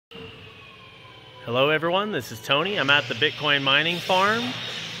Hello everyone, this is Tony. I'm at the Bitcoin mining farm.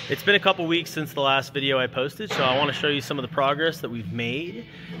 It's been a couple weeks since the last video I posted, so I want to show you some of the progress that we've made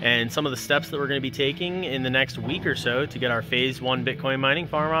and some of the steps that we're going to be taking in the next week or so to get our phase 1 Bitcoin mining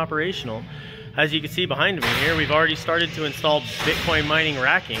farm operational. As you can see behind me here, we've already started to install Bitcoin mining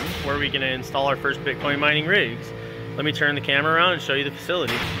racking, where we're going to install our first Bitcoin mining rigs. Let me turn the camera around and show you the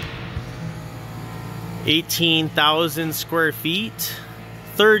facility. 18,000 square feet.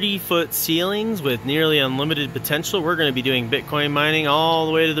 30-foot ceilings with nearly unlimited potential. We're going to be doing Bitcoin mining all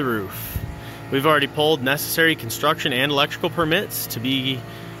the way to the roof. We've already pulled necessary construction and electrical permits to be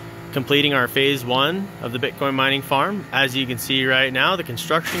completing our phase 1 of the Bitcoin mining farm. As you can see right now, the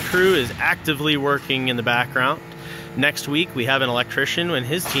construction crew is actively working in the background. Next week, we have an electrician and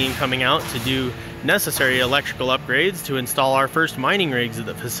his team coming out to do necessary electrical upgrades to install our first mining rigs at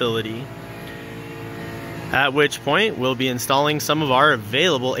the facility. At which point, we'll be installing some of our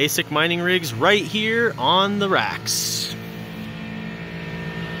available ASIC mining rigs right here on the racks.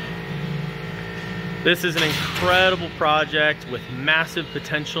 This is an incredible project with massive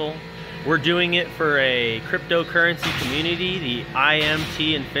potential. We're doing it for a cryptocurrency community, the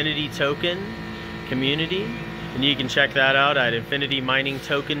IMT Infinity Token community. And you can check that out at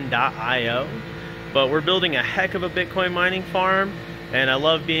infinityminingtoken.io. But we're building a heck of a Bitcoin mining farm. And I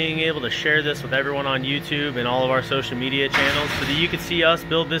love being able to share this with everyone on YouTube and all of our social media channels so that you can see us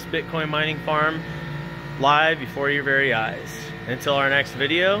build this Bitcoin mining farm live before your very eyes. Until our next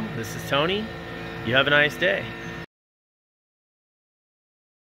video, this is Tony. You have a nice day.